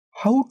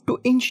How to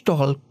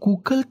install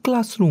Google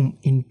Classroom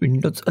in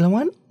Windows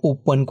 11?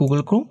 Open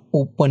Google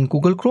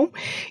Chrome.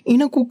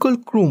 In a Google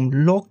Chrome,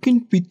 log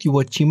in with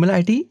your Gmail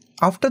ID.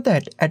 After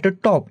that, at the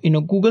top in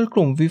a Google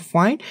Chrome, we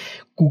find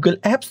Google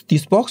Apps.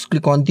 This box,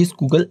 click on this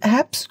Google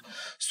Apps.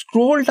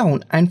 Scroll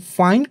down and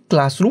find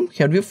Classroom.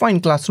 Here we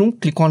find Classroom.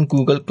 Click on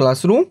Google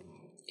Classroom.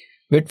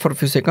 Wait for a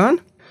few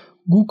seconds.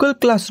 Google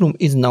Classroom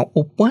is now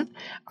open.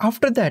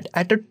 After that,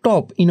 at the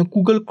top in a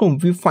Google Chrome,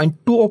 we find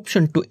two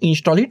options to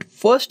install it.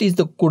 First is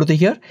go to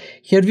here.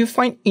 Here we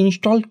find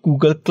install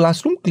Google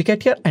Classroom. Click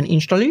at here and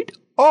install it.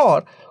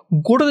 Or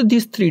go to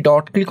this three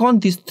dot. Click on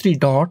this three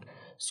dot.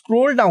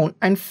 Scroll down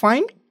and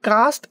find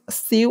Cast,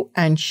 Save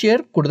and Share.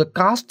 Go to the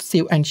Cast,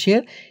 Save and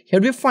Share. Here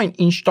we find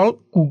install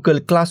Google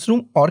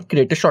Classroom or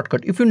create a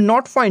shortcut. If you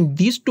not find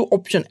these two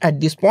options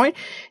at this point,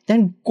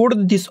 then go to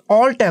this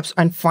all tabs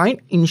and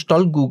find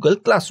install Google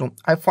Classroom.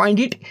 I find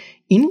it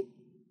in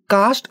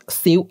Cast,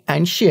 Save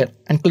and Share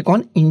and click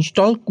on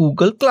install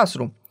Google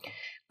Classroom.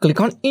 Click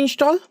on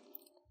install,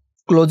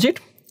 close it,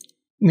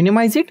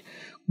 minimize it,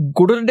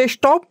 go to the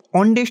desktop.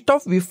 On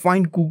desktop, we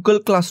find Google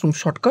Classroom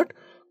shortcut.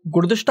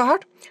 Go to the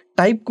start,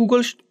 type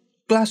Google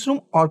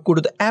Classroom or go to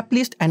the app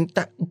list and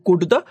go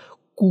to the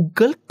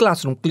Google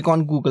Classroom. Click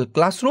on Google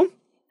Classroom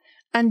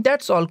and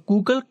that's all.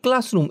 Google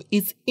Classroom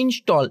is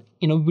installed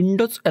in a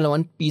Windows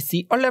 11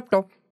 PC or laptop.